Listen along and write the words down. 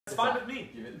It's fine with me.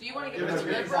 Do you want to give it to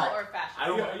liberal or fascist?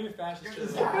 Are you a fascist? Give it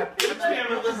to Zach. Give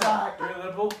it to Zach. You're a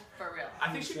liberal? For real. I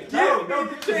think she could. No,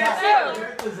 give it to Zach. Give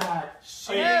it to Zach.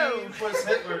 She was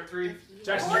Hitler 3.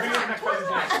 Jackson, you're going to get the next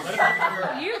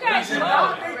presentation. You guys Did both.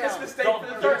 not make this mistake for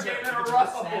the third game in a row.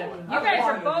 You guys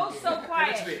are both so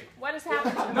quiet. What is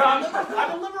happening? No,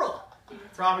 I'm a liberal.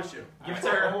 Promise you. Give it to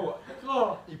her.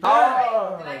 Did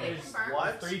I get confirmed?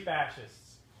 What?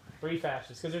 Three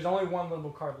fascists, because there's only one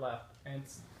liberal card left, and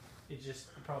it's just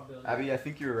a probability. Abby, I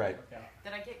think you were right. Okay.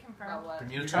 Did I get confirmed? About him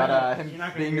You're not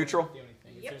gonna being be able neutral. to do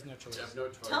anything. Yep. There's no choice. You have no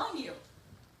choice. Telling you.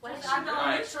 What is I'm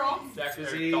not neutral.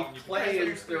 Because he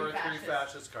claims there were 3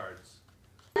 fascist cards.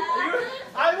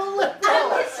 I'm a liberal.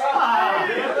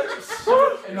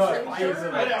 No,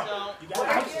 I know. You got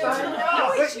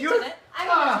No, Wait, she you- didn't.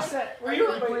 Were you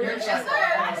Yes, sir.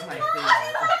 That's my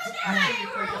favorite.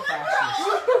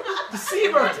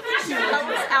 Deceiver? That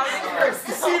was outing her.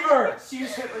 Deceiver! She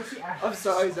was Hitler. She acted. I'm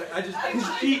sorry, Zach. I just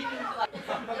eat.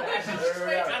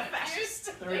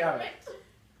 There we have it.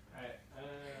 Alright.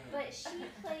 But she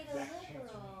played a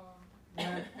liberal.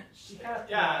 She had.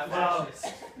 Yeah, well,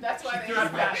 That's why She they threw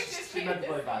out fascist. She meant to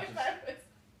play fascist.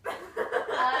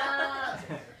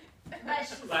 But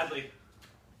she. Gladly.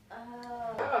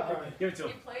 Oh. Give it to You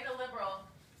him. played a liberal.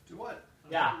 Do what?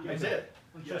 Yeah, I did.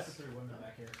 We trusted 3 women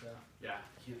back here, so. Yeah.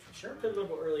 Sure. Good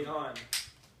liberal early on.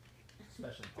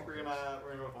 Especially. I think we're gonna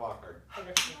go with a wild card.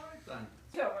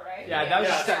 Over, right? Yeah, that was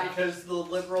just because the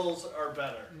liberals are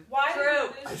better. Why True.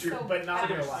 did you lose so but not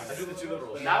gonna fast? lie. I do the 2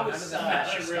 liberals. But that was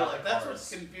That's really. That's what's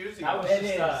confusing. That was It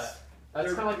just is. that's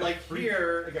They're kind of like free,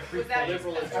 here. like a free Was that play.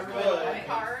 Liberal is because good, everyone and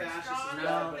cards fascist drawn is or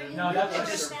not. something? No, that's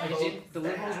It's just just the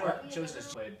liberals were chose to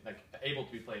played like able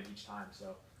to be played each time.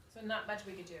 So So not much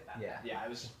we could do about it. yeah, it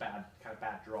was just bad, kind of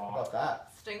bad How draw. about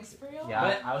that? Stinks for you? Yeah,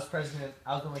 But- I was president.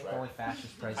 I was the only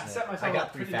fascist president. set myself I got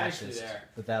up 3 pretty nicely fascists, there.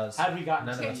 but that was Had we gotten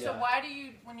None of to Okay, them. so why do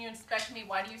you, when you inspect me,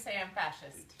 why do you say I'm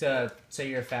fascist? to say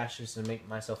you're a fascist and make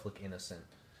myself look innocent.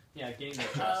 Yeah, gain their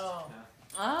trust. Oh.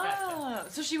 Yeah. Oh,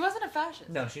 so she wasn't a fascist?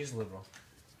 No, she's liberal.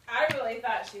 I really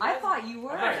thought she was. I thought you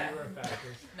were. I thought you were a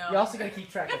fascist. No. You also gotta keep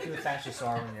track of who the fascists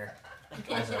are when your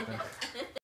eyes open.